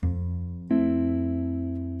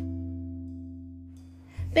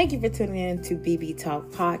Thank you for tuning in to BB Talk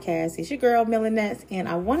Podcast. It's your girl, Millinette, and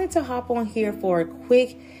I wanted to hop on here for a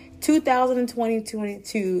quick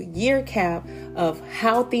 2020-2022 year cap of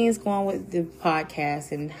how things going with the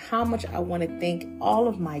podcast and how much I want to thank all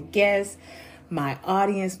of my guests, my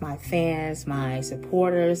audience, my fans, my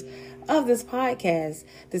supporters of this podcast.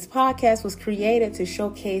 This podcast was created to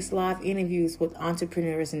showcase live interviews with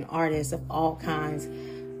entrepreneurs and artists of all kinds,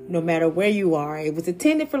 no matter where you are. It was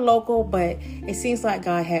intended for local, but it seems like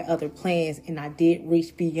God had other plans, and I did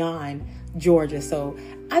reach beyond Georgia. So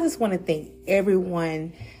I just want to thank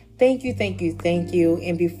everyone. Thank you.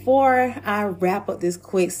 And before I wrap up this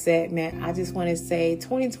quick segment, I just want to say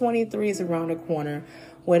 2023 is around the corner.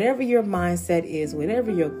 Whatever your mindset is,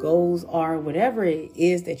 whatever your goals are, whatever it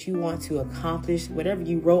is that you want to accomplish, whatever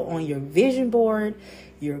you wrote on your vision board,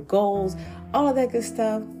 your goals, all of that good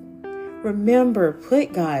stuff, remember,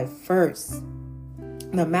 put God first.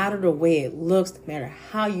 No matter the way it looks, no matter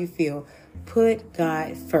how you feel, put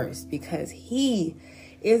God first, because He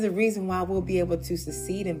is the reason why we'll be able to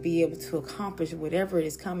succeed and be able to accomplish whatever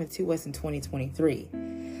is coming to us in 2023.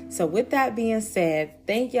 So with that being said,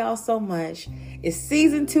 thank y'all so much. It's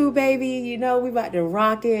season 2, baby. You know, we about to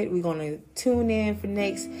rock it. We're going to tune in for the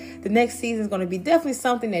next season is going to be definitely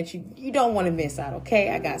something that you don't want to miss out.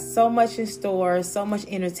 Okay. I got so much in store, so much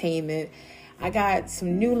entertainment. I got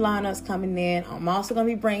some new lineups coming in. I'm also going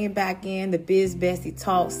to be bringing back in the Biz Bestie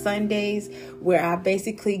Talk Sundays, where I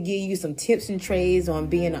basically give you some tips and trades on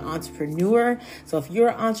being an entrepreneur. So if you're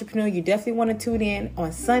an entrepreneur, you definitely want to tune in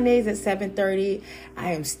on Sundays at 7:30.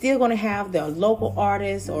 I am still going to have the local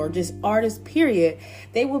artists or just artists, period.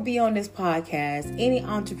 They will be on this podcast. Any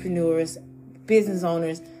entrepreneurs, business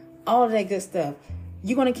owners, all of that good stuff.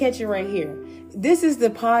 You're going to catch it right here. This is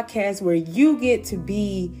the podcast where you get to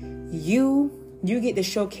be you get to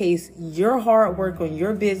showcase your hard work on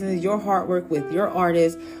your business, your hard work with your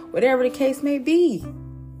artist, whatever the case may be.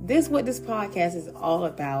 This is what this podcast is all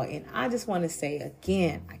about. And I just want to say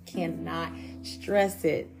again, I cannot stress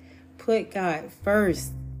it. Put God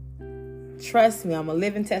first. Trust me, I'm a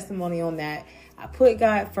living testimony on that. I put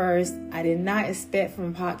God first. I did not expect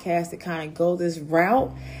from a podcast to kind of go this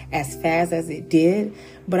route as fast as it did,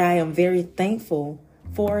 but I am very thankful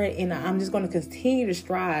for it, and I'm just going to continue to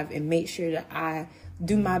strive and make sure that I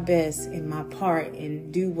do my best in my part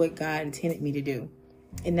and do what God intended me to do,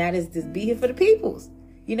 and that is just be here for the peoples,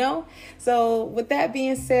 you know. So with that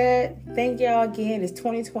being said, thank y'all again. It's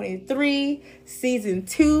 2023 season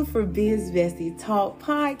 2 for Biz Bestie Talk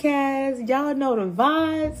Podcast. Y'all know the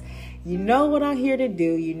vibes. You know what I'm here to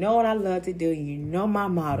do. You know what I love to do. You know my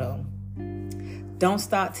motto: don't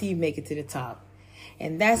stop till you make it to the top.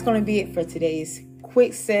 And that's going to be it for today's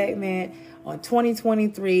quick segment on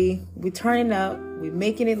 2023. We're turning up. We're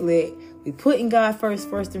making it lit. We're putting God first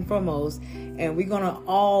and foremost. And we're going to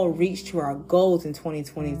all reach to our goals in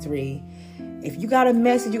 2023. If you got a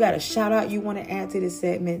message, you got a shout out you want to add to this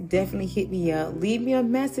segment, definitely hit me up. Leave me a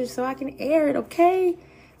message so I can air it, okay?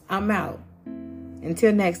 I'm out.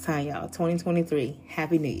 Until next time, y'all. 2023.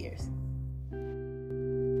 Happy New Year's.